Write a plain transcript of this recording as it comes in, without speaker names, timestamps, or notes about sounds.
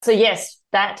So yes,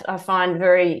 that I find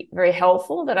very, very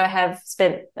helpful, that I have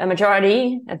spent a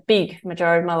big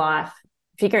majority of my life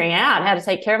figuring out how to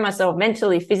take care of myself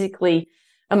mentally, physically,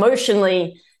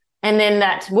 emotionally, and then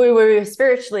that woo-woo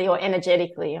spiritually or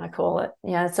energetically, I call it.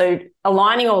 So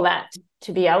aligning all that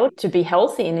to be able to be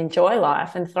healthy and enjoy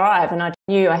life and thrive. And I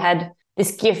knew I had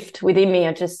this gift within me.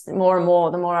 I just more and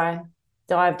more, the more I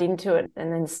dived into it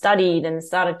and then studied and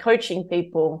started coaching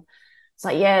people, it's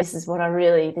like, this is what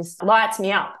this lights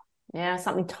me up.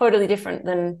 Something totally different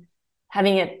than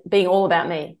having it being all about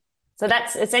me. So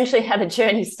that's essentially how the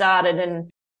journey started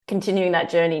and continuing that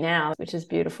journey now, which is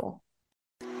beautiful.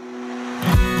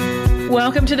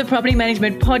 Welcome to the Property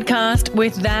Management Podcast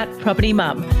with That Property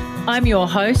Mum. I'm your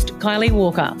host, Kylie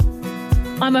Walker.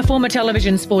 I'm a former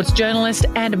television sports journalist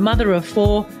and mother of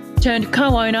 4 turned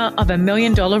co-owner of $1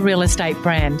 million real estate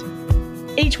brand.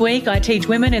 Each week, I teach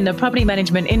women in the property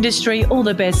management industry all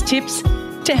the best tips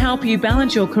to help you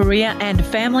balance your career and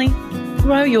family,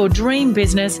 grow your dream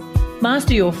business,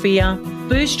 master your fear,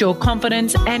 boost your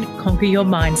confidence, and conquer your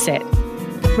mindset.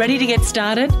 Ready to get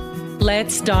started?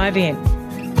 Let's dive in.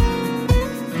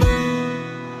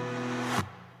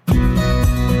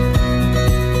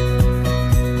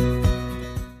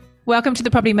 Welcome to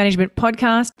the Property Management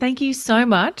Podcast. Thank you so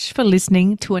much for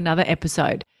listening to another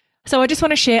episode. So I just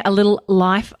want to share a little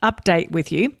life update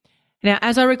with you. Now,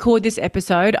 as I record this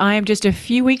episode, I am just a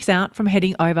few weeks out from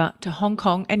heading over to Hong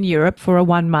Kong and Europe for a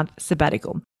 1-month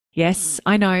sabbatical. Yes,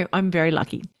 I know, I'm very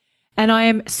lucky. And I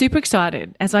am super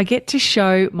excited as I get to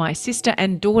show my sister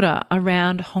and daughter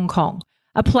around Hong Kong,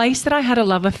 a place that I had a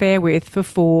love affair with for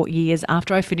 4 years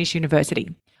after I finished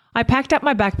university. I packed up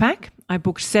my backpack, I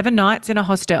booked 7 nights in a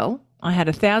hostel, I had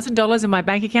 $1,000 in my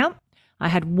bank account, I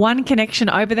had 1 connection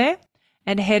over there,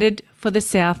 and headed for the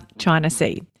South China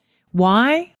Sea.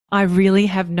 Why? I really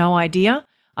have no idea.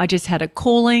 I just had a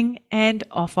calling and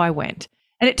off I went.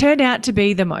 And it turned out to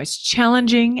be the most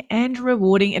challenging and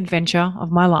rewarding adventure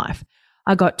of my life.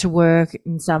 I got to work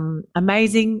in some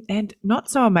amazing and not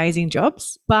so amazing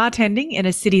jobs, bartending in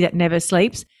a city that never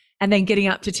sleeps, and then getting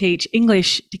up to teach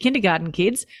English to kindergarten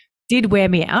kids did wear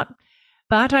me out.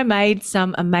 But I made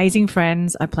some amazing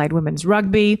friends. I played women's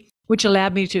rugby, which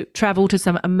allowed me to travel to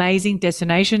some amazing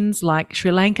destinations like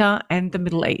Sri Lanka and the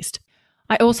Middle East.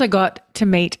 I also got to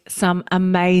meet some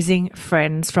amazing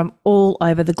friends from all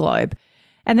over the globe.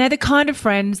 And they're the kind of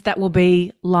friends that will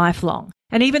be lifelong.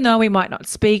 And even though we might not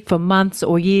speak for months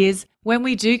or years, when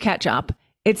we do catch up,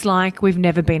 it's like we've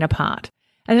never been apart.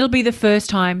 And it'll be the first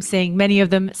time seeing many of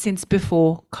them since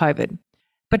before COVID.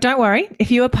 But don't worry,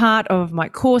 if you are part of my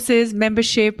courses,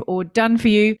 membership, or done for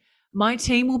you, my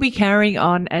team will be carrying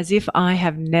on as if I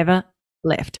have never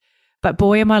left. But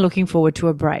boy, am I looking forward to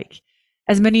a break.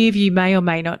 As many of you may or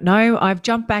may not know, I've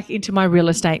jumped back into my real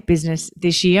estate business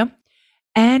this year,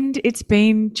 and it's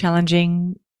been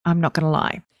challenging, I'm not going to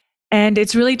lie. And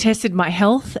it's really tested my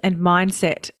health and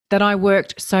mindset that I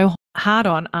worked so hard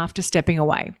on after stepping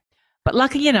away. But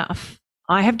lucky enough,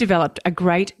 I have developed a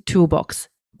great toolbox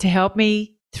to help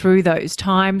me through those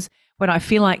times when I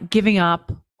feel like giving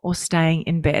up or staying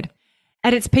in bed.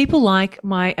 And it's people like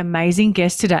my amazing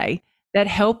guest today that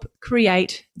help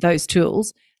create those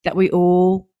tools that we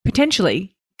all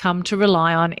potentially come to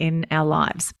rely on in our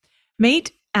lives.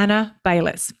 Meet Anna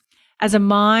Baylis. As a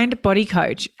mind-body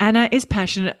coach, Anna is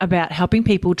passionate about helping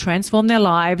people transform their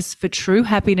lives for true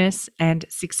happiness and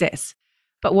success.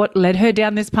 But what led her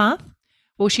down this path?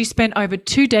 Well, she spent over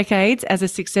 2 decades as a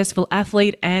successful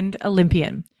athlete and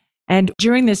Olympian. And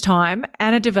during this time,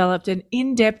 Anna developed an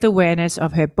in-depth awareness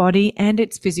of her body and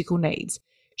its physical needs.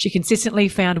 She consistently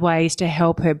found ways to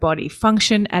help her body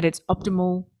function at its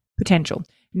optimal potential,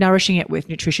 nourishing it with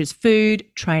nutritious food,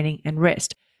 training, and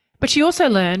rest. But she also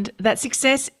learned that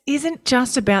success isn't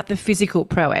just about the physical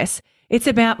prowess, it's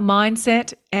about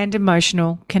mindset and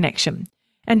emotional connection.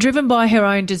 And driven by her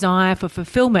own desire for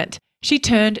fulfillment, she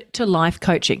turned to life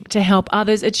coaching to help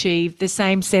others achieve the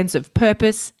same sense of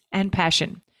purpose and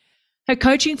passion. Her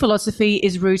coaching philosophy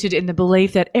is rooted in the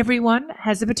belief that everyone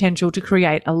has the potential to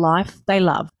create a life they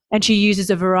love, and she uses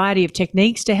a variety of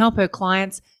techniques to help her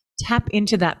clients tap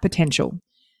into that potential.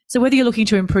 So whether you're looking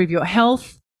to improve your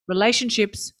health,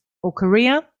 relationships, or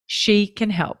career, she can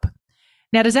help.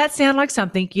 Now, does that sound like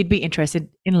something you'd be interested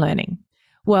in learning?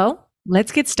 Well,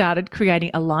 let's get started creating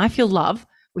a life you'll love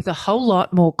with a whole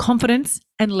lot more confidence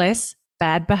and less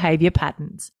bad behavior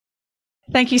patterns.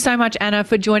 Thank you so much, Anna,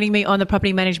 for joining me on the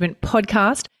Property Management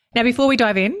Podcast. Now, before we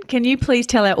dive in, can you please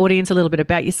tell our audience a little bit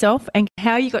about yourself and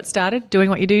how you got started doing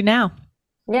what you do now?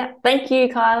 Yeah, thank you,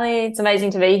 Kylie. It's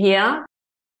amazing to be here.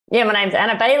 Yeah, my name's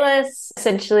Anna Baylis.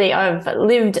 Essentially, I've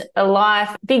lived a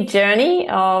life, big journey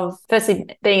of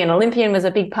firstly being an Olympian was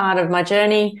a big part of my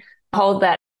journey. I hold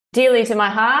that dearly to my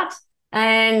heart.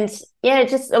 And yeah,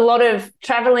 just a lot of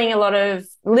traveling, a lot of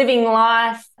living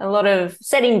life, a lot of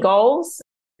setting goals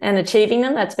and achieving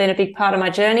them. That's been a big part of my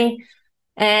journey.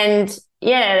 And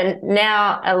yeah,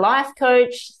 now a life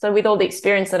coach. So with all the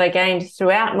experience that I gained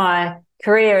throughout my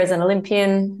career as an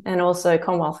Olympian and also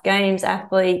Commonwealth Games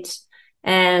athlete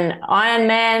and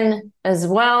Ironman as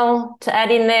well to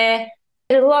add in there.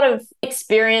 A lot of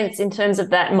experience in terms of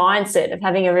that mindset of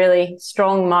having a really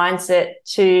strong mindset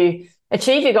to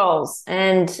achieve your goals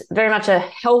and very much a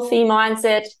healthy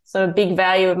mindset. So a big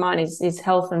value of mine is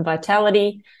health and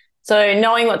vitality. So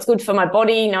knowing what's good for my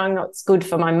body, knowing what's good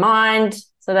for my mind,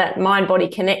 so that mind-body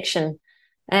connection.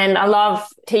 And I love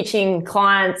teaching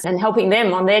clients and helping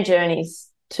them on their journeys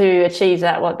to achieve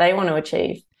that, what they want to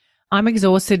achieve. I'm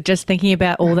exhausted just thinking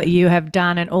about all that you have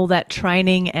done and all that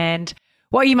training and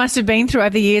what you must have been through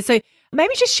over the years. So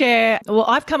maybe just share, well,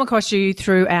 I've come across you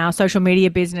through our social media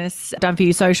business, Done For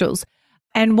You Socials.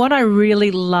 And what I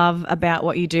really love about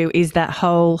what you do is that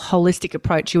whole holistic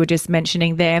approach you were just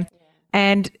mentioning there.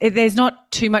 And there's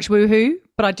not too much woohoo,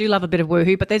 but I do love a bit of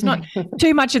woohoo, but there's not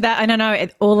too much of that. And I know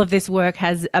all of this work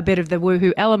has a bit of the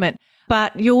woohoo element,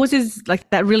 but yours is like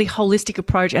that really holistic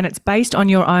approach and it's based on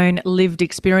your own lived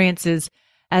experiences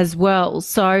as well.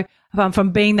 So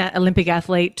from being that Olympic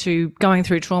athlete to going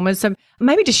through traumas. So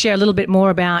maybe just share a little bit more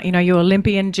about, your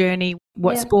Olympian journey,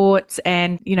 what sports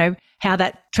and, how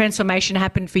that transformation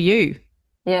happened for you.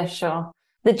 Yeah, sure.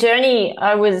 The journey,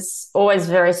 I was always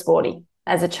very sporty.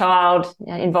 As a child,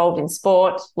 involved in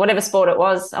sport, whatever sport it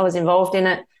was, I was involved in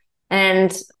it.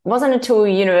 And it wasn't until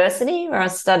university where I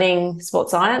was studying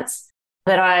sports science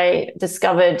that I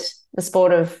discovered the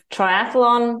sport of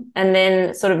triathlon. And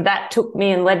then sort of that took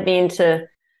me and led me into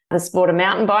the sport of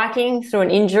mountain biking through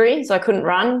an injury. So I couldn't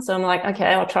run. So I'm like, okay,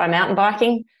 I'll try mountain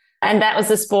biking. And that was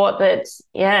the sport that,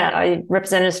 I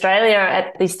represented Australia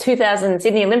at these 2000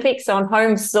 Sydney Olympics on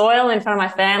home soil in front of my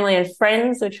family and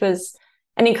friends, which was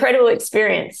an incredible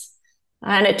experience.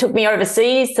 And it took me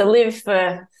overseas to live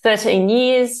for 13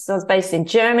 years. So I was based in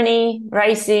Germany,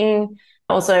 racing,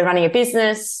 also running a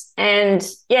business. And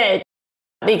the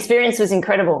experience was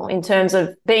incredible in terms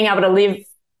of being able to live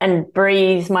and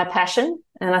breathe my passion.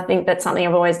 And I think that's something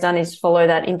I've always done is follow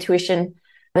that intuition,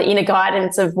 the inner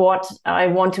guidance of what I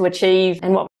want to achieve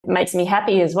and what makes me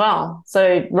happy as well.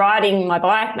 So riding my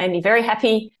bike made me very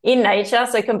happy in nature.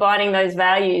 So combining those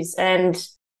values, and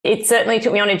it certainly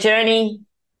took me on a journey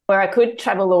where I could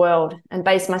travel the world and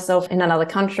base myself in another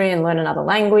country and learn another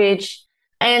language.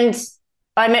 And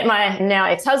I met my now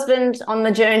ex-husband on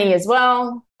the journey as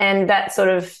well. And that sort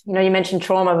of, you mentioned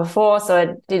trauma before. So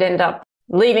I did end up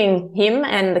leaving him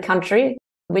and the country,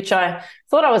 which I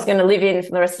thought I was going to live in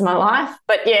for the rest of my life.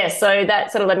 But so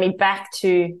that sort of led me back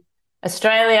to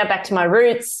Australia, back to my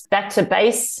roots, back to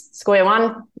base, square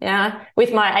one,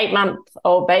 with my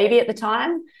 8-month-old baby at the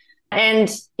time. And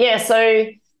so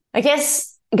I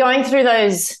guess going through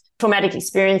those traumatic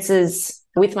experiences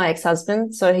with my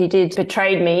ex-husband. So he did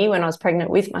betrayed me when I was pregnant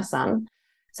with my son.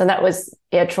 So that was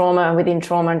trauma within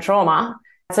trauma and trauma.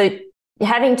 So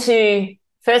having to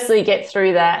firstly get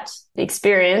through that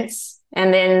experience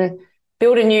and then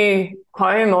build a new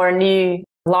home or a new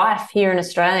life here in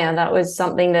Australia. That was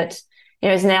something that,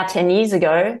 is now 10 years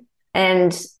ago.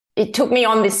 And it took me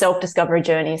on this self-discovery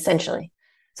journey, essentially.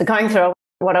 So going through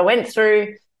what I went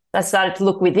through, I started to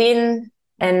look within,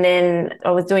 and then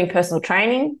I was doing personal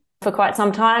training for quite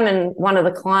some time. And one of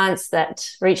the clients that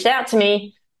reached out to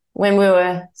me when we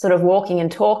were sort of walking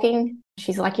and talking,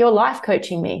 she's like, "You're life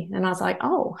coaching me." And I was like,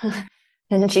 "Oh."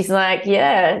 And then she's like,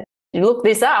 "Yeah, you look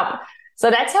this up." So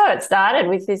that's how it started,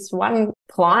 with this one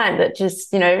client that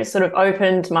just, sort of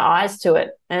opened my eyes to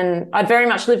it. And I'd very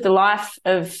much lived a life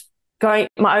of going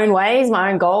my own ways,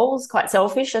 my own goals, quite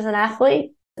selfish as an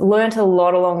athlete. Learned a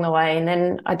lot along the way. And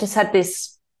then I just had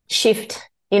this shift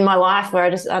in my life where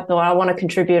I thought, I want to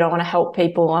contribute. I want to help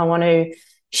people. I want to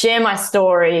share my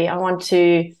story. I want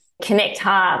to connect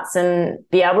hearts and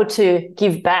be able to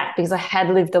give back, because I had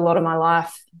lived a lot of my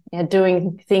life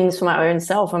doing things for my own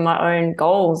self and my own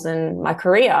goals and my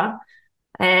career.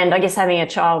 And I guess having a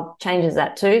child changes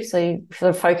that too. So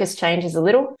the focus changes a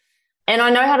little. And I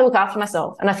know how to look after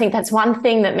myself. And I think that's one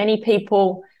thing that many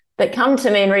people that come to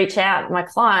me and reach out, my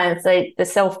clients, the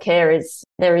self-care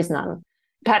there is none.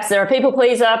 Perhaps they're a people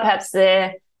pleaser, perhaps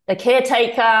they're a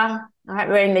caretaker, right?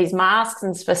 Wearing these masks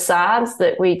and facades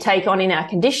that we take on in our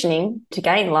conditioning to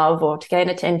gain love or to gain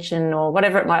attention or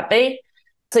whatever it might be.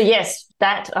 So yes,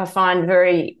 that I find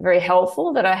very, very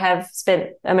helpful, that I have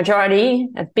spent a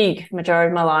big majority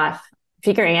of my life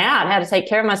figuring out how to take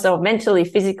care of myself mentally,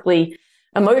 physically,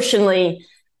 emotionally,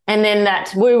 and then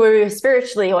that woo-woo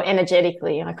spiritually or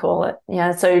energetically, I call it.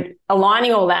 So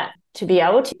aligning all that to be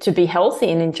able to be healthy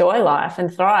and enjoy life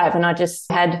and thrive. And I just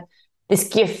had this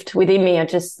gift within me. I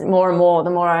just more and more, the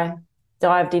more I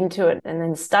dived into it and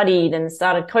then studied and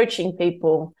started coaching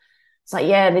people, it's like,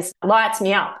 yeah, this lights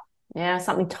me up. Yeah,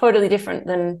 something totally different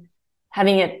than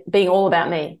having it being all about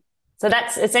me. So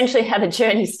that's essentially how the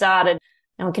journey started.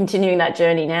 And I'm continuing that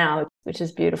journey now, which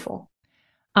is beautiful.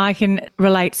 I can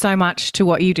relate so much to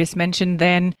what you just mentioned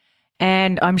then.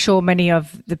 And I'm sure many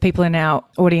of the people in our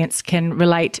audience can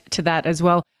relate to that as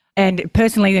well. And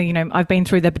personally, I've been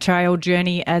through the betrayal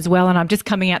journey as well. And I'm just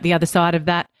coming out the other side of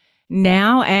that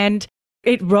now. And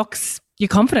it rocks your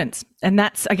confidence. And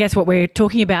that's, I guess, what we're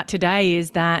talking about today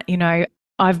is that,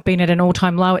 I've been at an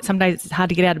all-time low. Some days it's hard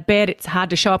to get out of bed. It's hard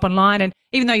to show up online. And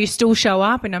even though you still show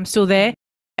up and I'm still there,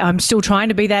 I'm still trying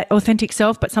to be that authentic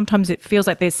self, but sometimes it feels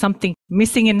like there's something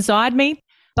missing inside me.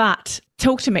 But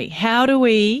talk to me. How do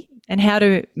me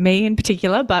in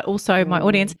particular, but also my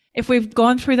audience, if we've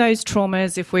gone through those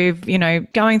traumas, if we've,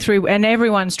 going through, and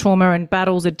everyone's trauma and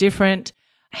battles are different,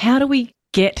 how do we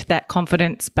get that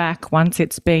confidence back once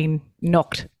it's been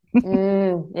knocked?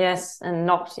 Yes, and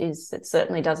it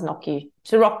certainly does knock you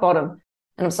to rock bottom.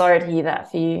 And I'm sorry to hear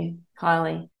that for you,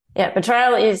 Kylie. Yeah,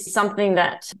 betrayal is something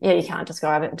that, you can't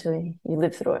describe it until you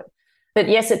live through it. But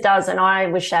yes, it does. And I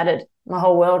was shattered. My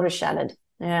whole world was shattered.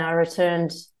 Yeah, I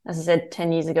returned, as I said,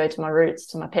 10 years ago to my roots,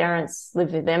 to my parents,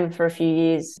 lived with them for a few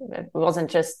years. It wasn't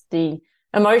just the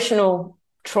emotional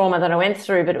trauma that I went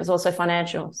through, but it was also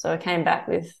financial. So I came back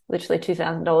with literally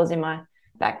 $2,000 in my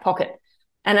back pocket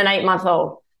and an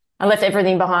 8-month-old. I left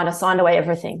everything behind. I signed away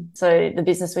everything. So the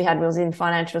business we had was in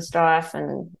financial strife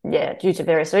and due to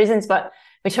various reasons, but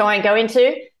which I won't go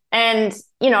into. And,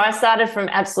 I started from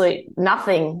absolute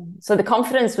nothing. So the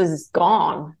confidence was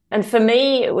gone. And for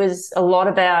me, it was a lot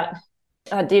about,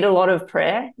 I did a lot of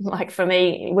prayer. Like for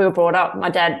me, we were brought up, my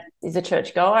dad is a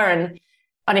church goer and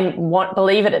I didn't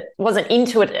believe it. It wasn't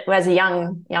into it as a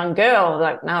young girl.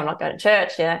 Like, no, I'm not going to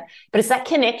church. Yeah. But it's that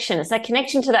connection. It's that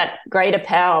connection to that greater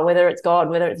power, whether it's God,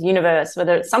 whether it's the universe,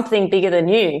 whether it's something bigger than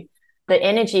you, the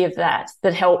energy of that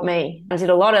helped me. I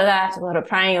did a lot of that, a lot of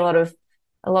praying, a lot of,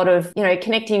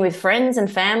 connecting with friends and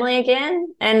family again.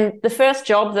 And the first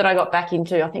job that I got back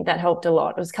into, I think that helped a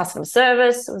lot. It was customer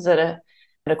service. It was at an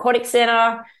aquatic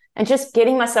center. And just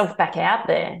getting myself back out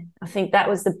there, I think that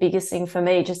was the biggest thing for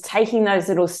me, just taking those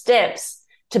little steps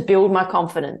to build my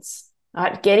confidence,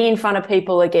 right? Getting in front of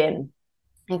people again.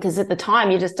 Because at the time,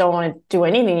 you just don't want to do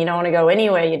anything. You don't want to go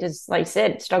anywhere. You just, like you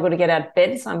said, struggle to get out of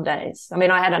bed some days. I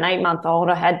mean, I had an 8-month-old.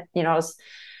 I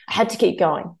had to keep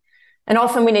going. And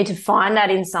often we need to find that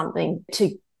in something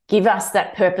to give us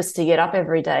that purpose to get up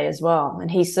every day as well. And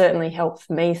he certainly helped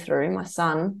me through, my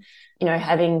son.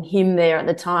 Having him there at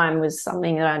the time was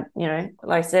something that like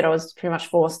I said, I was pretty much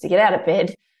forced to get out of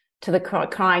bed to the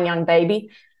crying young baby.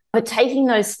 But taking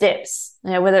those steps,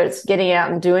 whether it's getting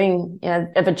out and doing,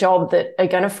 of a job that are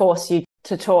going to force you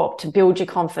to talk, to build your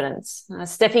confidence,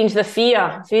 stepping into the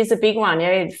fear. Fear's a big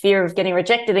one, fear of getting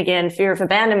rejected again, fear of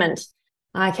abandonment.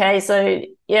 Okay, so,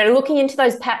 looking into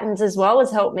those patterns as well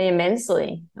has helped me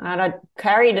immensely. I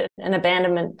carried an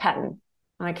abandonment pattern,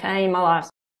 in my life.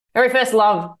 Very first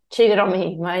love cheated on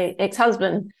me, my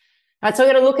ex-husband. Right, so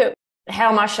I got to look at how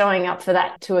am I showing up for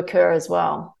that to occur as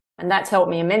well. And that's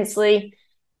helped me immensely.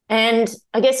 And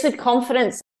I guess with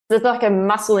confidence, there's like a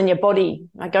muscle in your body.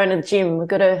 Like going to the gym, we've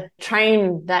got to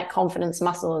train that confidence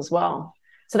muscle as well.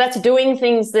 So that's doing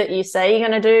things that you say you're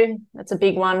going to do. That's a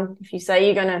big one. If you say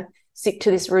you're going to stick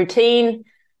to this routine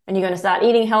and you're going to start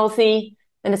eating healthy,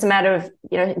 then it's a matter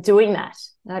of, doing that.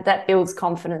 That builds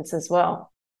confidence as well.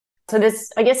 So there's,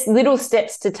 I guess, little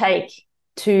steps to take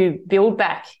to build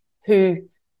back who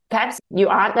perhaps you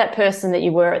aren't that person that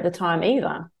you were at the time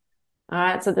either. All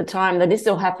right. So at the time that this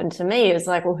all happened to me, it was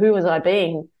like, well, who was I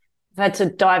being? I've had to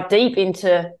dive deep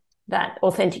into that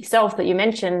authentic self that you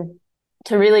mentioned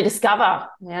to really discover,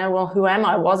 who am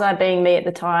I? Was I being me at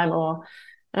the time?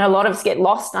 And a lot of us get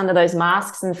lost under those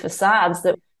masks and facades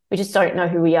that we just don't know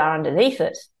who we are underneath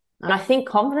it. And I think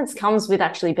confidence comes with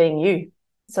actually being you.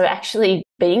 So actually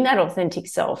being that authentic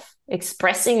self,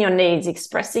 expressing your needs,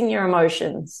 expressing your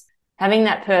emotions, having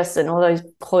that person or those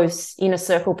close inner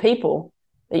circle people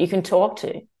that you can talk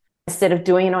to instead of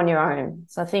doing it on your own.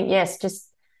 So I think, yes,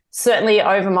 just certainly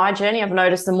over my journey, I've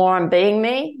noticed the more I'm being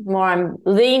me, the more I'm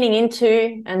leaning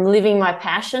into and living my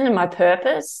passion and my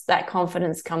purpose, that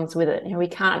confidence comes with it. We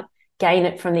can't gain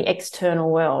it from the external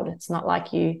world. It's not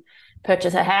like you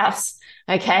purchase a house,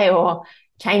 okay, or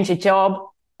change your job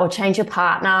or change your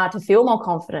partner to feel more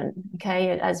confident,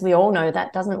 okay? As we all know,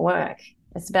 that doesn't work.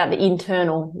 It's about the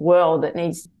internal world that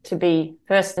needs to be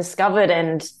first discovered,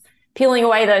 and peeling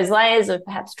away those layers of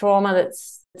perhaps trauma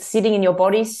that's sitting in your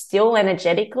body still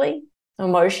energetically,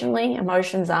 emotionally.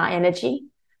 Emotions are energy.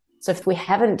 So if we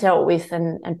haven't dealt with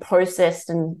and processed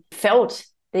and felt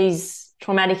these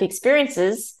traumatic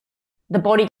experiences, the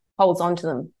body holds on to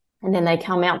them, and then they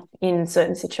come out in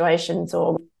certain situations,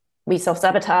 or we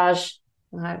self-sabotage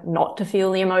not to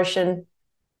feel the emotion.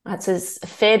 So there's a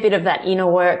fair bit of that inner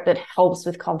work that helps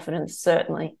with confidence,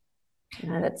 certainly.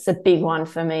 That's a big one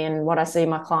for me and what I see in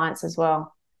my clients as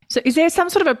well. So is there some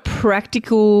sort of a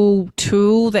practical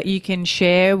tool that you can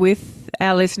share with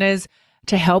our listeners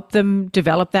to help them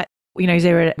develop that? Is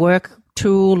there a work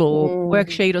tool or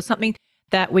worksheet or something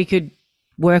that we could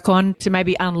work on to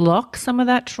maybe unlock some of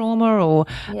that trauma or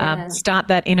start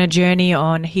that inner journey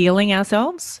on healing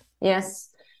ourselves? Yes.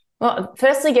 Well,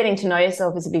 firstly, getting to know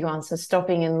yourself is a big one. So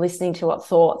stopping and listening to what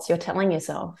thoughts you're telling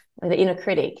yourself, the inner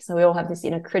critic. So we all have this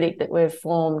inner critic that we've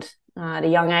formed at a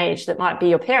young age. That might be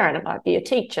your parent, it might be your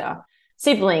teacher,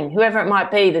 sibling, whoever it might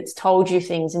be that's told you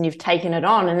things and you've taken it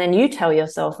on, and then you tell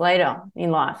yourself later in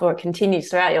life, or it continues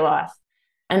throughout your life.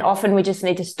 And often we just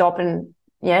need to stop and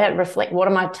reflect, what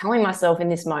am I telling myself in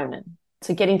this moment?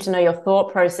 So getting to know your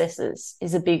thought processes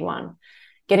is a big one.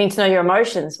 Getting to know your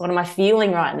emotions. What am I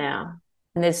feeling right now?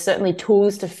 And there's certainly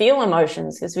tools to feel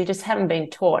emotions, because we just haven't been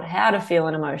taught how to feel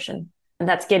an emotion. And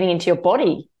that's getting into your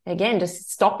body. Again, just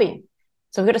stopping.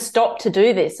 So we've got to stop to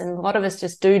do this. And a lot of us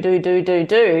just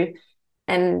do,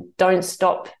 and don't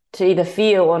stop to either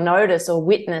feel or notice or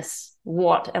witness,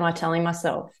 what am I telling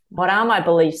myself? What are my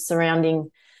beliefs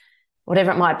surrounding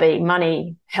whatever it might be,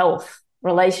 money, health,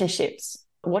 relationships?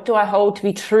 What do I hold to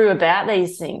be true about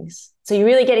these things? So you're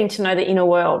really getting to know the inner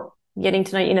world, getting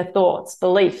to know inner thoughts,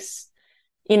 beliefs,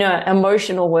 inner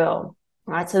emotional world,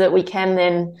 right? So that we can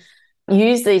then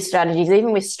use these strategies,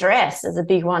 even with stress as a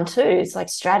big one too. It's like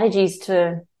strategies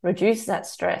to reduce that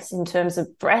stress in terms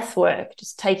of breath work,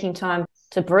 just taking time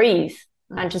to breathe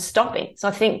and just stopping. So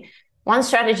I think one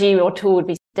strategy or tool would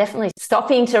be definitely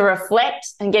stopping to reflect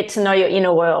and get to know your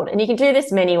inner world. And you can do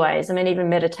this many ways. I mean, even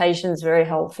meditation is very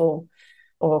helpful,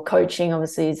 or coaching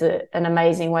obviously is an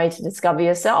amazing way to discover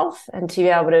yourself and to be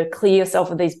able to clear yourself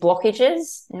of these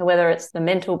blockages, whether it's the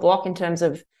mental block in terms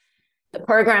of the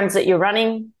programs that you're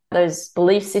running, those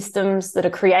belief systems that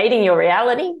are creating your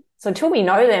reality. So until we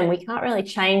know them, we can't really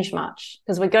change much,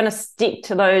 because we're going to stick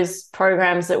to those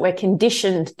programs that we're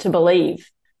conditioned to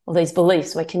believe, or these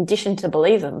beliefs, we're conditioned to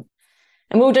believe them.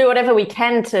 And we'll do whatever we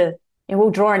can to, we'll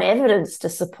draw in evidence to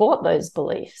support those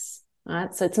beliefs,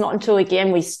 right? So it's not until,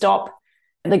 again, we stop.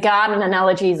 The garden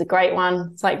analogy is a great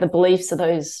one. It's like the beliefs are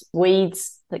those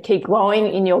weeds that keep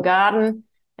growing in your garden.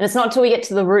 And it's not until we get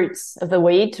to the roots of the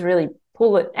weed to really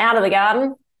pull it out of the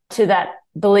garden to that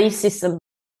belief system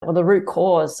or the root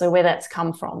cause, so where that's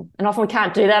come from. And often we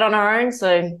can't do that on our own.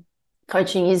 So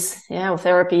coaching is, or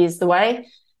therapy is the way,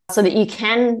 so that you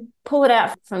can pull it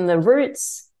out from the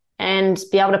roots and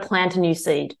be able to plant a new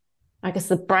seed. I guess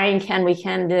the brain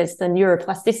there's the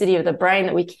neuroplasticity of the brain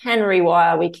that we can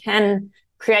rewire, we can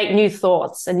create new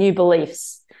thoughts and new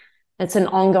beliefs. It's an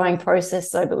ongoing process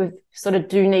though, but we sort of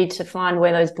do need to find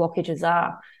where those blockages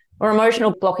are, or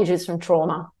emotional blockages from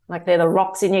trauma. Like they're the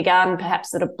rocks in your garden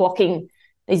perhaps that are blocking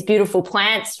these beautiful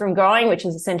plants from growing, which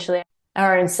is essentially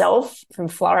our own self from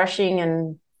flourishing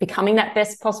and becoming that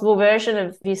best possible version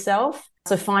of yourself.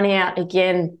 So finding out,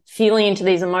 again, feeling into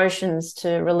these emotions to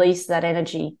release that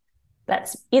energy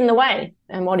that's in the way.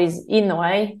 And what is in the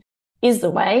way is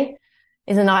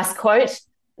a nice quote.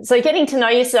 So getting to know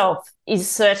yourself is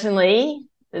certainly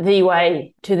the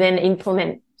way to then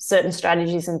implement certain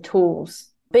strategies and tools.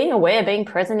 Being aware, being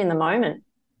present in the moment.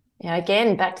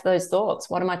 Again, back to those thoughts.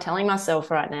 What am I telling myself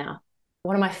right now?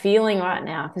 What am I feeling right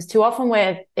now? Because too often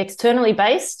we're externally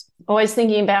based, always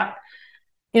thinking about,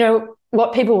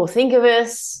 what people will think of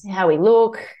us, how we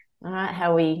look,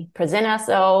 how we present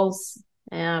ourselves,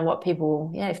 what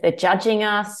people, if they're judging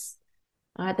us,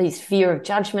 these fear of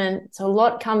judgment. So a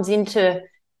lot comes into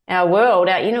our world,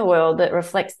 our inner world, that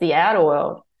reflects the outer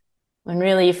world. And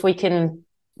really, if we can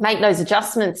make those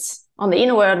adjustments on the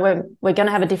inner world, we're going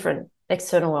to have a different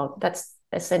external world. That's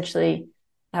essentially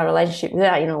our relationship with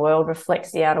our inner world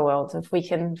reflects the outer world. So if we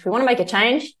want to make a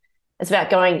change, it's about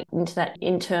going into that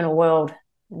internal world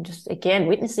and just, again,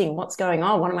 witnessing what's going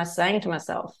on. What am I saying to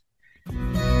myself?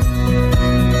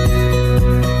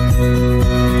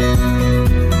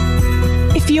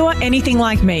 If you are anything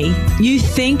like me, you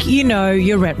think you know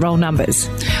your rent roll numbers.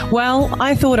 Well,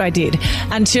 I thought I did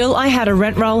until I had a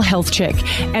rent roll health check,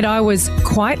 and I was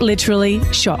quite literally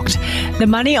shocked. The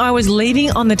money I was leaving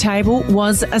on the table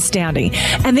was astounding,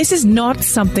 and this is not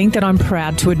something that I'm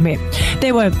proud to admit.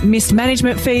 There were missed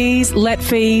management fees, let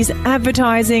fees,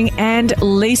 advertising, and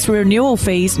lease renewal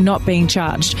fees not being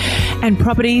charged, and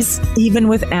properties even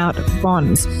without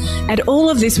bonds. And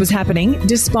all of this was happening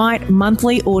despite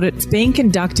monthly audits being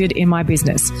conducted in my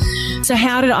business. So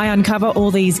how did I uncover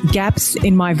all these gaps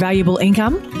in my valuable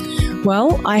income?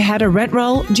 Well, I had a rent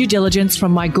roll due diligence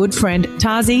from my good friend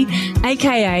Tazi,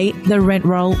 aka the Rent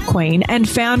Roll Queen and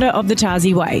founder of the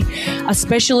Tazi Way, a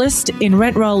specialist in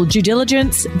rent roll due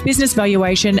diligence, business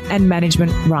valuation and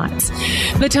management rights.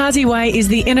 The Tazi Way is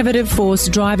the innovative force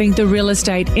driving the real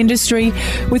estate industry.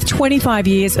 With 25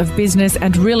 years of business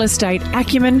and real estate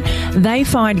acumen, they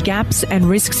find gaps and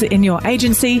risks in your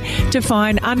agency to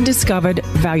find undiscovered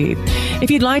value.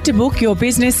 If you'd like to book your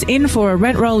business in for a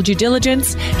rent roll due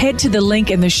diligence, head to the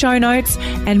link in the show notes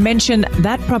and mention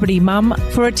That Property Mum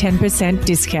for a 10%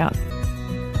 discount.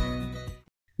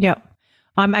 Yep.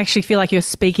 I actually feel like you're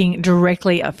speaking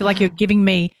directly. I feel like you're giving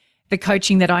me the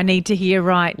coaching that I need to hear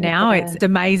right now. Yeah. It's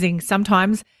amazing.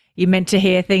 Sometimes you're meant to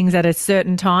hear things at a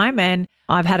certain time, and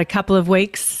I've had a couple of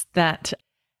weeks that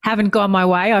haven't gone my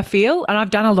way, I feel, and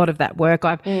I've done a lot of that work.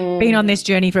 I've been on this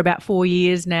journey for about 4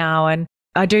 years now, and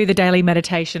I do the daily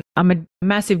meditation. I'm a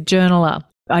massive journaler.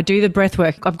 I do the breath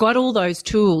work. I've got all those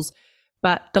tools,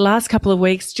 but the last couple of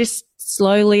weeks, just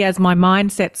slowly as my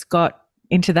mindset's got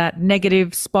into that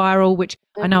negative spiral, which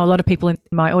I know a lot of people in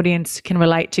my audience can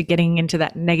relate to, getting into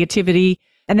that negativity.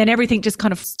 And then everything just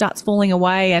kind of starts falling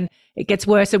away and it gets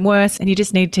worse and worse. And you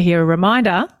just need to hear a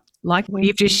reminder, like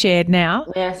you've just shared now,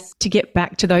 yes, to get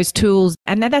back to those tools.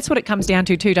 And that's what it comes down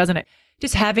to too, doesn't it?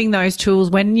 Just having those tools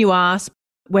when you ask,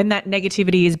 when that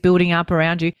negativity is building up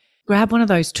around you, grab one of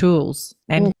those tools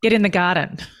and get in the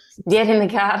garden. Get in the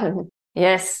garden.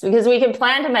 Yes, because we can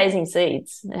plant amazing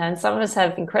seeds. And some of us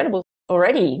have incredible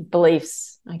already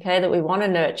beliefs, okay, that we want to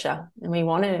nurture and we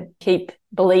want to keep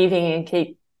believing and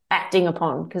keep acting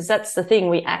upon, because that's the thing.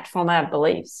 We act from our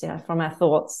beliefs, from our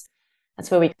thoughts. That's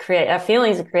where we create our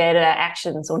feelings, are created our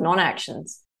actions or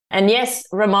non-actions. And yes,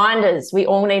 reminders. We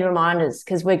all need reminders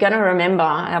because we're going to remember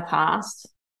our past.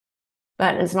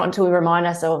 But it's not until we remind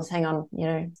ourselves, hang on,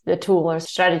 the tool or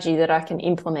strategy that I can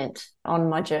implement on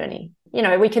my journey.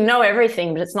 We can know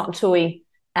everything, but it's not until we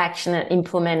action it,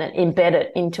 implement it, embed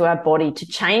it into our body to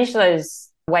change those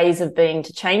ways of being,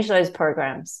 to change those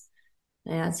programs.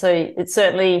 Yeah, so it's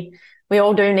certainly, we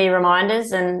all do need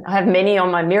reminders, and I have many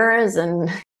on my mirrors, and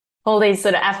all these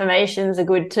sort of affirmations are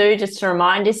good too, just to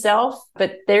remind yourself.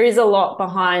 But there is a lot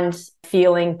behind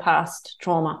feeling past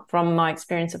trauma from my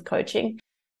experience of coaching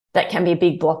that can be a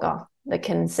big blocker, that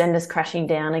can send us crashing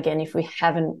down again if we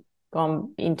haven't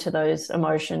gone into those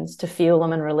emotions to feel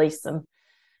them and release them.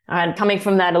 And coming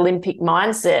from that Olympic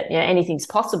mindset, anything's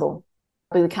possible,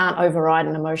 but we can't override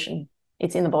an emotion.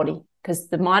 It's in the body, because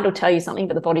the mind will tell you something,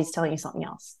 but the body's telling you something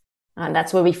else. And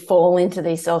that's where we fall into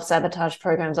these self-sabotage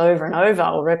programs over and over,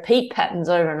 or repeat patterns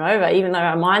over and over, even though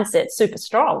our mindset's super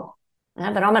strong.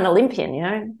 But I'm an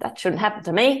Olympian, that shouldn't happen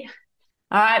to me.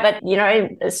 All right,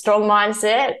 but, a strong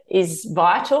mindset is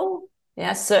vital.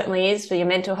 Yeah, certainly is for your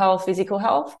mental health, physical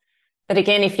health. But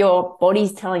again, if your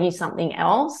body's telling you something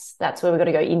else, that's where we've got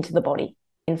to go into the body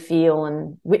and feel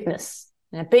and witness.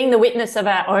 Now, being the witness of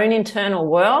our own internal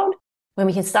world, when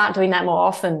we can start doing that more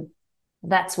often,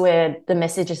 that's where the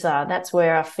messages are. That's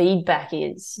where our feedback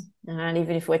is. And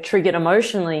even if we're triggered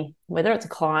emotionally, whether it's a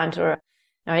client or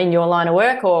in your line of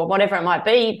work or whatever it might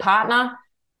be, partner,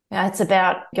 it's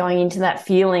about going into that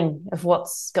feeling of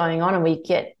what's going on, and we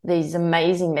get these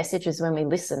amazing messages when we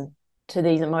listen to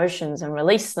these emotions and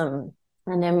release them.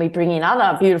 And then we bring in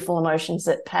other beautiful emotions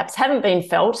that perhaps haven't been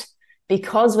felt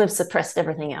because we've suppressed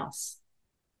everything else.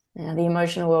 Now, the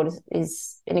emotional world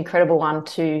is an incredible one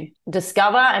to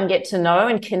discover and get to know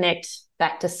and connect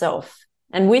back to self.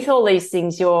 And with all these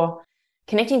things, you're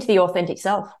connecting to the authentic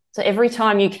self. So every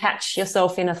time you catch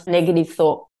yourself in a negative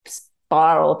thought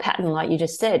spiral or pattern, like you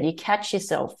just said, you catch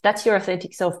yourself. That's your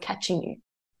authentic self catching you.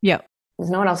 Yeah.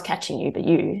 There's no one else catching you but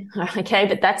you. Okay.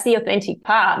 But that's the authentic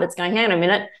part that's going, hang on a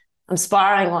minute, I'm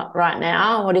spiraling right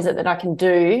now. What is it that I can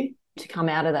do to come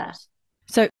out of that?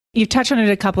 So you've touched on it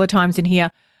a couple of times in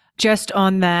here, just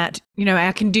on that,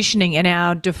 our conditioning and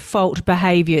our default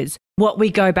behaviors, what we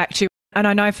go back to. And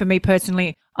I know for me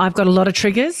personally, I've got a lot of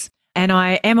triggers and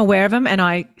I am aware of them, and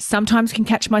I sometimes can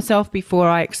catch myself before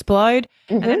I explode,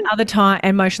 and then other time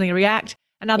emotionally react,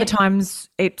 and other times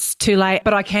it's too late,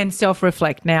 but I can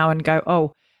self-reflect now and go,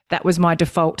 oh, that was my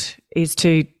default, is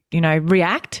to,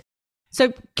 react.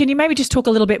 So can you maybe just talk a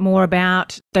little bit more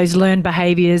about those learned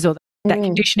behaviors or that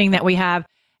conditioning that we have,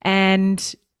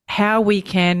 and how we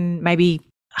can maybe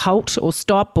halt or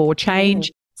stop or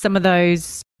change some of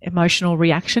those emotional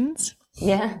reactions?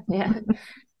 Yeah.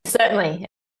 Certainly.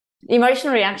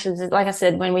 Emotional reactions is, like I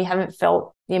said, when we haven't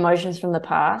felt the emotions from the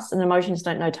past, and emotions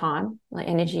don't know time, like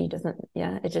energy doesn't,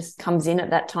 it just comes in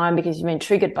at that time because you've been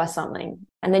triggered by something,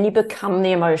 and then you become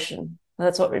the emotion.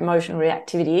 That's what emotional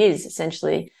reactivity is,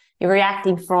 essentially. You're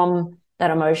reacting from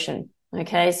that emotion,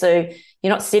 okay? So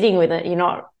you're not sitting with it, you're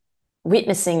not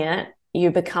witnessing it,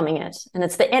 you're becoming it, and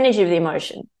it's the energy of the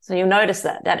emotion. So you'll notice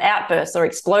that outburst or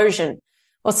explosion,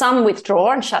 or some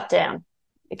withdraw and shut down.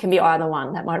 It can be either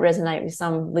one. That might resonate with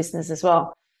some listeners as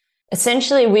well.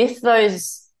 Essentially, with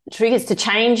those triggers to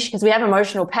change, because we have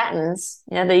emotional patterns,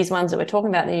 these ones that we're talking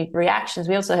about, the reactions,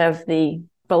 we also have the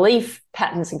belief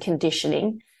patterns and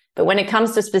conditioning. But when it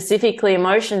comes to specifically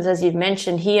emotions, as you've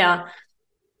mentioned here,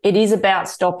 it is about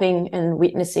stopping and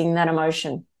witnessing that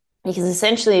emotion. Because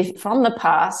essentially, from the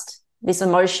past, this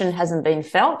emotion hasn't been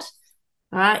felt.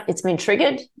 All right, it's been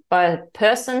triggered by a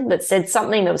person that said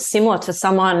something that was similar to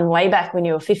someone way back when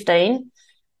you were 15,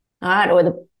 all right,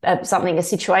 or a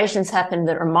situation's happened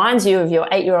that reminds you of your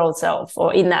 8-year-old self,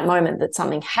 or in that moment that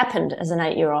something happened as an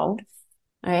 8-year-old,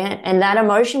 all right, and that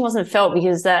emotion wasn't felt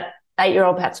because that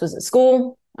 8-year-old perhaps was at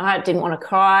school, all right, didn't want to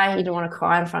cry, you didn't want to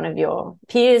cry in front of your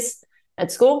peers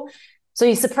at school. So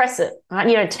you suppress it, right?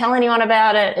 You don't tell anyone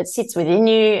about it. It sits within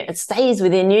you. It stays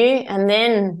within you. And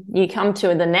then you come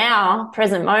to the now,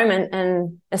 present moment,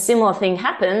 and a similar thing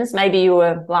happens. Maybe you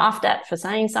were laughed at for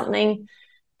saying something.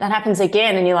 That happens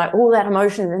again, and you're like, oh, that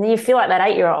emotion. And then you feel like that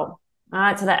 8-year-old. All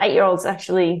right, so that 8-year-old's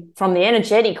actually, from the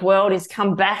energetic world, is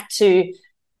come back to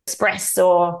express,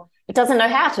 or it doesn't know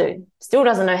how to, still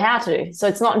doesn't know how to. So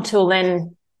it's not until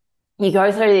then you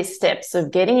go through these steps of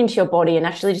getting into your body and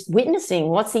actually just witnessing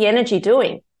what's the energy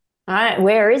doing, all right?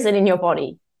 Where is it in your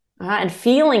body, all right? And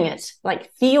feeling it,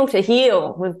 like feel to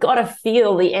heal. We've got to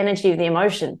feel the energy of the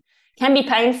emotion. It can be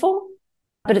painful,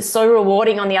 but it's so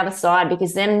rewarding on the other side,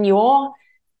 because then you're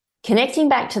connecting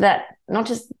back to that, not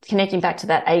just connecting back to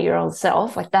that 8-year-old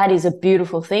self. Like, that is a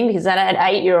beautiful thing, because that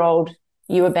 8-year-old,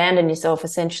 you abandon yourself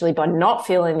essentially by not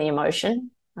feeling the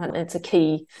emotion. And it's a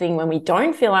key thing. When we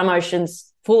don't feel our emotions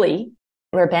fully,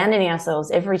 we're abandoning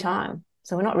ourselves every time.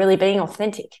 So we're not really being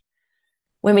authentic.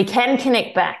 When we can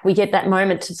connect back, we get that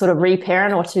moment to sort of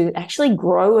reparent or to actually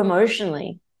grow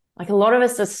emotionally. Like, a lot of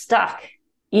us are stuck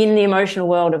in the emotional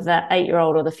world of that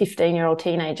 8-year-old or the 15-year-old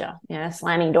teenager,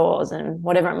 slamming doors and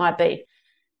whatever it might be.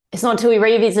 It's not until we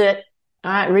revisit,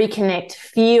 reconnect,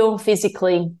 feel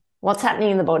physically what's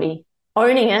happening in the body,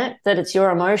 owning it, that it's your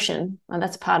emotion, and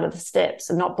that's part of the steps,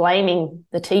 and not blaming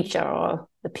the teacher or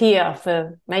the peer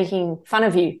for making fun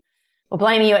of you, or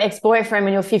blaming your ex-boyfriend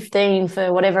when you're 15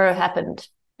 for whatever happened.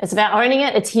 It's about owning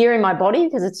it. It's here in my body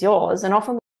because it's yours. And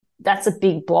often that's a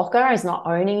big blocker, is not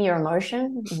owning your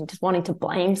emotion and just wanting to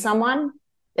blame someone.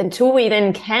 Until we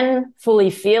then can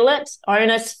fully feel it, own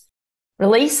it,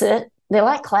 release it, they're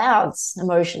like clouds,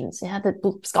 emotions.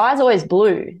 The sky's always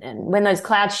blue. And when those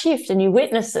clouds shift and you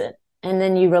witness it and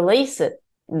then you release it,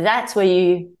 that's where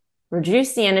you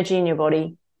reduce the energy in your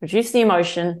body, reduce the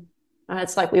emotion.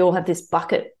 It's like we all have this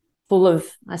bucket full of,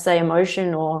 I say,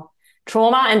 emotion or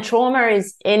trauma. And trauma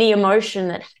is any emotion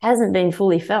that hasn't been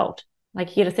fully felt.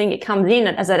 Like, you got to think it comes in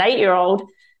as that 8-year-old,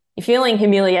 you're feeling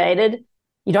humiliated,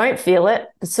 you don't feel it,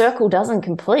 the circle doesn't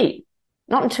complete.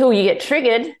 Not until you get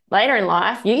triggered later in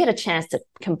life, you get a chance to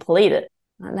complete it.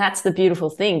 And that's the beautiful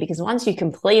thing, because once you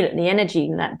complete it, the energy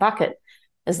in that bucket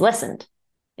is lessened.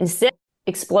 Instead,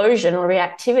 explosion or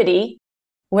reactivity,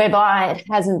 whereby it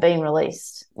hasn't been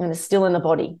released and it's still in the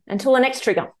body until the next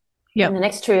trigger. Yep. And the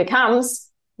next trigger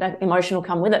comes, that emotion will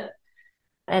come with it.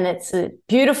 And it's a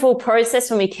beautiful process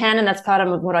when we can, and that's part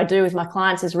of what I do with my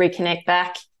clients, is reconnect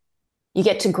back. You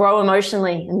get to grow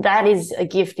emotionally, and that is a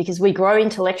gift, because we grow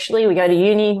intellectually. We go to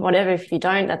uni, whatever. If you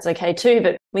don't, that's okay too,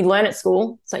 but we learn at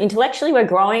school. So intellectually we're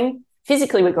growing,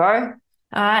 physically we grow,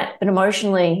 but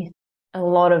emotionally a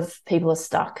lot of people are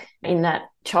stuck in that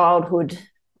childhood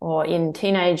or in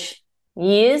teenage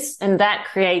years, and that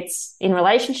creates, in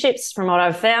relationships, from what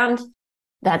I've found,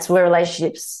 that's where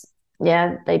relationships,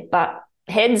 they butt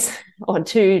heads, or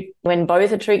two, when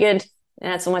both are triggered,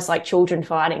 and it's almost like children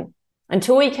fighting.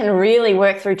 Until we can really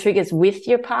work through triggers with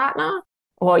your partner,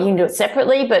 or you can do it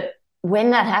separately, but when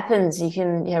that happens, you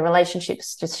can,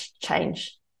 relationships just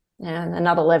change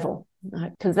another level,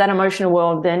 because that emotional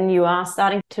world, then you are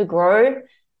starting to grow,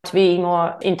 to be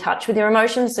more in touch with your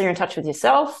emotions. So you're in touch with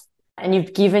yourself, and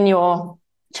you've given your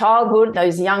childhood,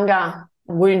 those younger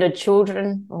wounded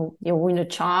children or your wounded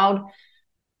child,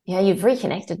 you've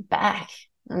reconnected back.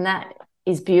 And that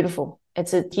is beautiful.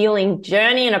 It's a healing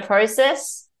journey and a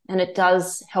process, and it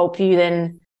does help you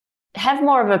then have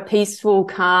more of a peaceful,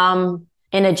 calm,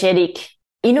 energetic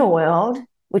inner world,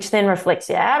 which then reflects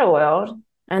your outer world.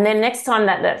 And then next time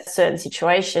that certain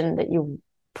situation that you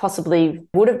possibly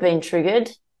would have been triggered,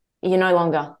 you're no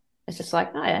longer. It's just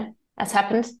like, oh yeah, that's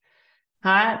happened.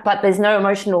 All right. But there's no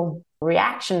emotional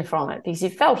reaction from it because you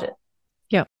felt it.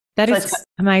 Yeah. That is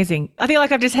amazing. I feel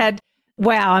like I've just had,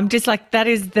 wow, I'm just like, that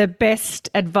is the best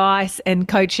advice and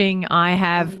coaching I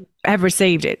have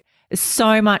received. It. There's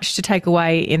so much to take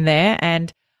away in there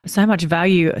and so much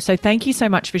value. So thank you so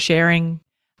much for sharing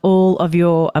all of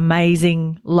your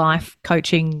amazing life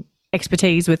coaching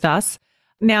expertise with us.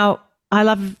 Now, I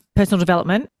love personal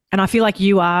development, and I feel like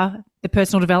you are the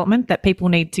personal development that people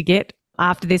need to get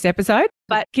after this episode.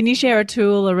 But can you share a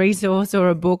tool, a resource, or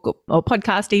a book or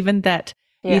podcast even that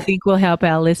you think will help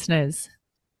our listeners?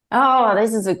 Oh,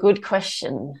 this is a good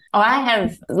question. I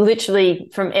have literally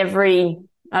from every,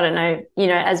 I don't know,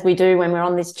 as we do when we're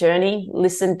on this journey,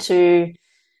 listened to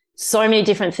so many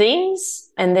different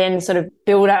things and then sort of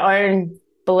build our own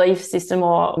belief system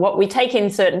or what we take in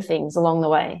certain things along the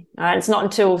way. It's not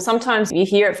until sometimes you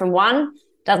hear it from one,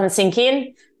 doesn't sink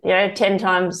in, 10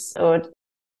 times or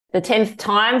the 10th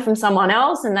time from someone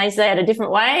else and they say it a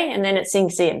different way and then it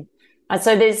sinks in.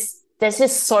 So there's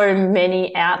just so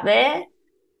many out there.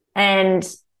 And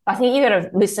I think you got to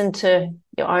listen to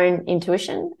your own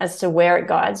intuition as to where it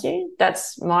guides you.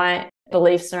 That's my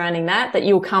belief surrounding that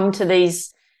you'll come to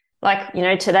these, like,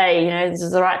 today, this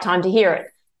is the right time to hear it.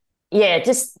 Yeah,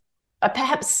 just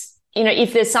perhaps,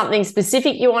 if there's something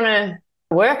specific you want to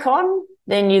work on,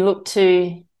 then you look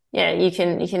to, you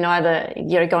can either,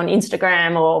 go on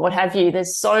Instagram or what have you.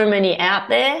 There's so many out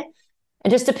there.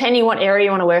 And just depending what area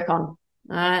you want to work on.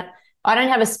 I don't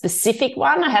have a specific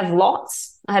one. I have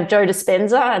lots. I have Joe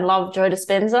Dispenza. I love Joe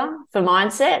Dispenza for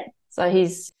mindset. So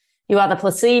You Are the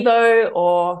Placebo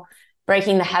or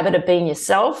Breaking the Habit of Being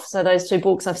Yourself. So those two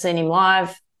books, I've seen him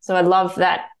live. So I love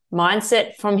that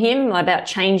mindset from him about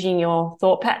changing your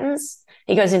thought patterns.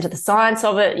 He goes into the science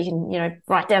of it. You can,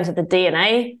 right down to the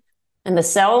DNA and the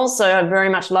cells. So I very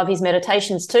much love his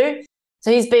meditations too.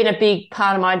 So he's been a big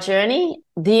part of my journey.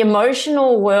 The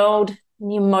emotional world,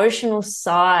 the emotional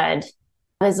side,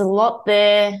 there's a lot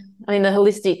there. I mean, the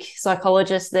holistic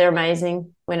psychologists, they're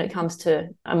amazing when it comes to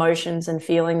emotions and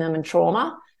feeling them and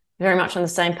trauma, very much on the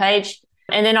same page.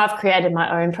 And then I've created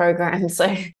my own program. So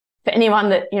for anyone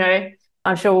that,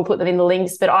 I'm sure we'll put them in the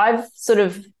links, but I've sort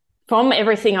of, from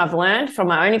everything I've learned, from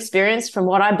my own experience, from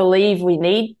what I believe we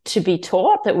need to be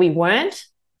taught that we weren't,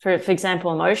 for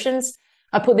example, emotions,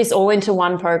 I put this all into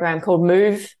one program called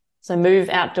Move. So Move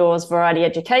Outdoors Variety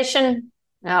Education,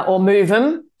 or Move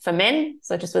 'em for men.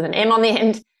 So just with an M on the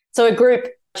end. So a group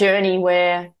journey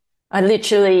where I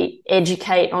literally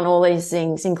educate on all these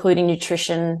things, including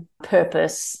nutrition,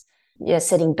 purpose,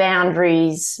 setting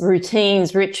boundaries,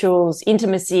 routines, rituals,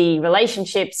 intimacy,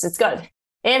 relationships. It's got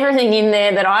everything in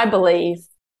there that I believe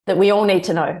that we all need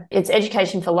to know. It's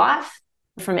education for life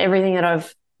from everything that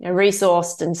I've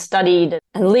resourced and studied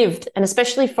and lived, and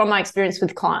especially from my experience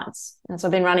with clients. And so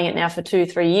I've been running it now for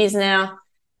 2-3 years now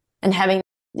and having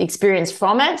experience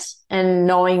from it and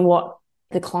knowing what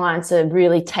the clients are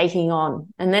really taking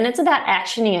on. And then it's about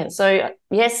actioning it. So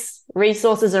yes,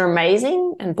 resources are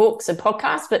amazing and books and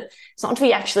podcasts, but it's not until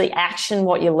you actually action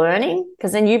what you're learning,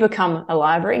 because then you become a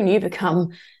library and you become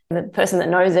the person that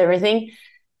knows everything.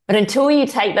 But until you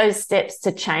take those steps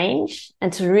to change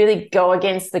and to really go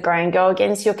against the grain, go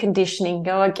against your conditioning,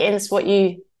 go against what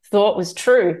you thought was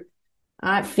true,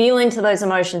 feel into those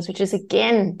emotions, which is,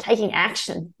 again, taking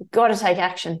action. You've got to take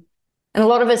action. And a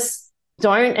lot of us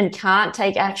don't and can't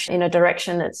take action in a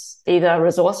direction that's either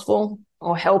resourceful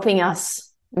or helping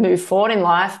us move forward in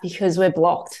life because we're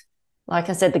blocked. Like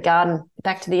I said, the garden,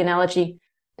 back to the analogy,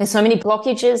 there's so many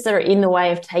blockages that are in the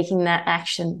way of taking that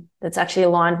action that's actually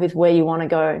aligned with where you want to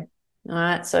go. All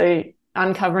right. So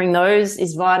uncovering those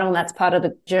is vital. And that's part of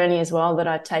the journey as well that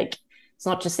I take. It's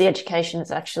not just the education, it's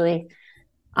actually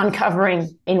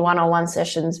uncovering in one-on-one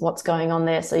sessions what's going on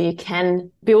there. So you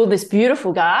can build this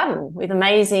beautiful garden with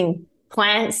amazing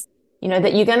plants,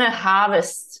 that you're going to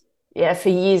harvest, for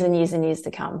years and years and years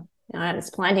to come. And it's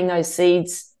planting those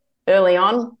seeds early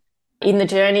on in the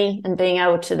journey and being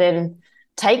able to then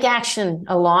take action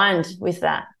aligned with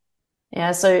that.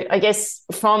 So I guess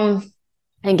from,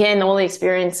 again, all the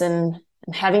experience and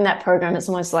having that program, it's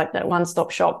almost like that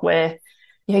one-stop shop where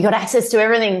you got access to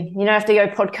everything. You don't have to go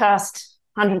podcast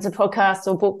hundreds of podcasts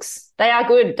or books. They are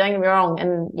good, don't get me wrong.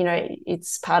 And,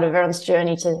 it's part of everyone's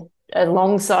journey to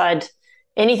alongside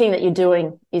anything that you're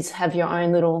doing is have your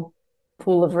own little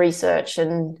pool of research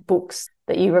and books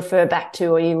that you refer back to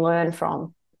or you learn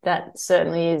from. That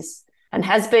certainly is and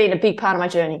has been a big part of my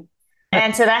journey.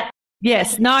 Answer that?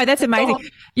 Yes. No, that's amazing.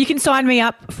 You can sign me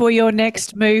up for your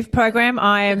next Move program.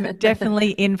 I am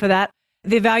definitely in for that.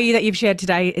 The value that you've shared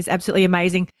today is absolutely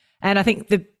amazing. And I think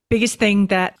the biggest thing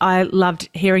that I loved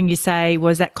hearing you say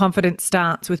was that confidence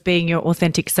starts with being your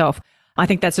authentic self. I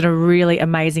think that's a really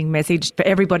amazing message for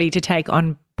everybody to take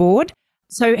on board.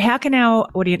 So how can our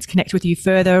audience connect with you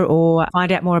further or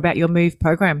find out more about your Move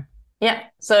program? Yeah.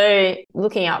 So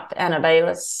looking up Anna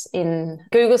Baylis in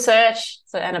Google search,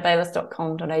 so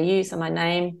annabaylis.com.au, so my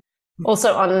name.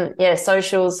 Also on,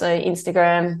 socials, so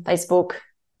Instagram, Facebook,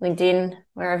 LinkedIn,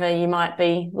 wherever you might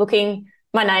be looking.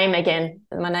 My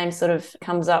name sort of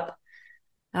comes up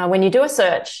when you do a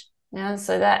search.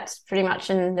 So that's pretty much,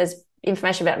 and there's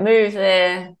information about Move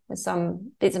there. There's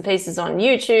some bits and pieces on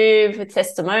YouTube with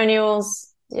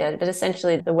testimonials. Yeah, but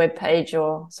essentially the webpage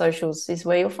or socials is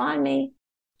where you'll find me.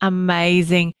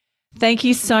 Amazing. Thank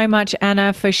you so much,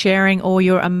 Anna, for sharing all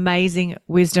your amazing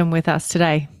wisdom with us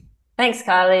today. Thanks,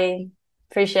 Kylie.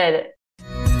 Appreciate it.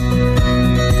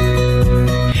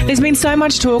 There's been so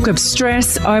much talk of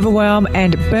stress, overwhelm,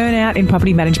 and burnout in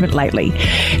property management lately.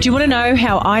 Do you want to know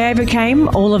how I overcame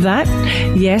all of that?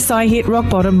 Yes, I hit rock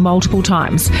bottom multiple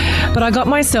times, but I got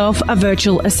myself a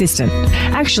virtual assistant.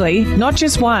 Actually, not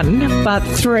just one, but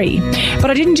 3.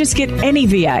 But I didn't just get any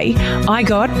VA. I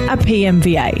got a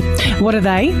PMVA. What are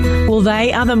they? Well,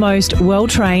 they are the most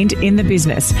well-trained in the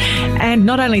business. And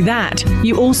not only that,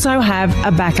 you also have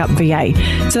a backup VA.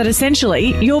 So that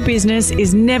essentially your business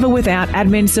is never without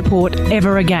admin support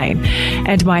ever again.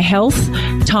 And my health,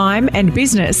 time, and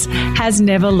business has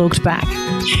never looked back.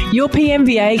 Your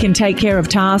PMVA can take care of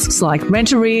tasks like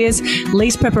rent arrears,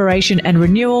 lease preparation and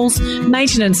renewals,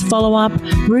 maintenance follow-up,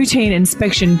 routine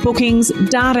inspection bookings,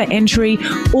 data entry,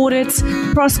 audits,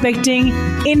 prospecting,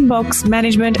 inbox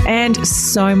management, and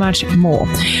so much more.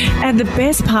 And the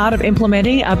best part of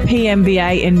implementing a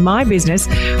PMVA in my business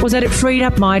was that it freed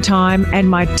up my time and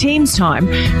my team's time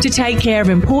to take care of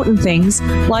important things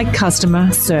like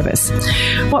customer service.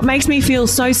 What makes me feel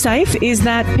so safe is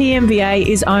that PMVA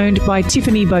is owned by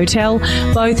Tiffany Botel,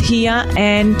 both here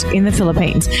and in the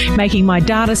Philippines, making my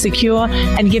data secure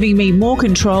and giving me more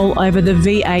control over the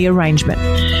VA arrangement.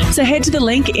 So head to the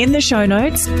link in the show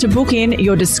notes to book in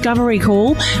your discovery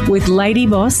call with Lady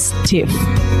Boss Tiff.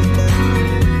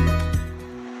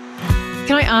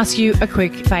 Can I ask you a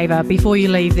quick favour before you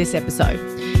leave this episode?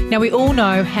 Now, we all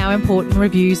know how important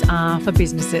reviews are for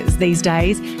businesses these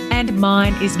days, and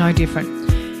mine is no different.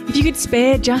 If you could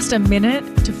spare just a minute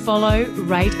to follow,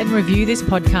 rate and review this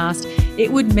podcast,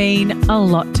 it would mean a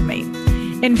lot to me.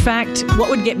 In fact, what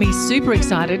would get me super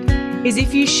excited is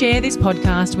if you share this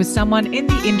podcast with someone in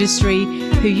the industry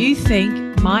who you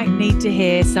think might need to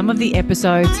hear some of the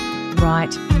episodes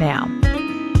right now.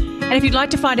 And if you'd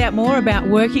like to find out more about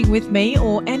working with me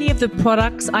or any of the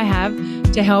products I have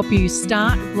to help you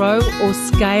start, grow or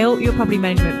scale your property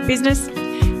management business,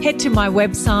 head to my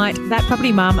website,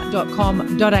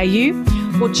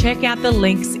 thatpropertymum.com.au, or check out the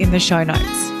links in the show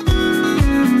notes.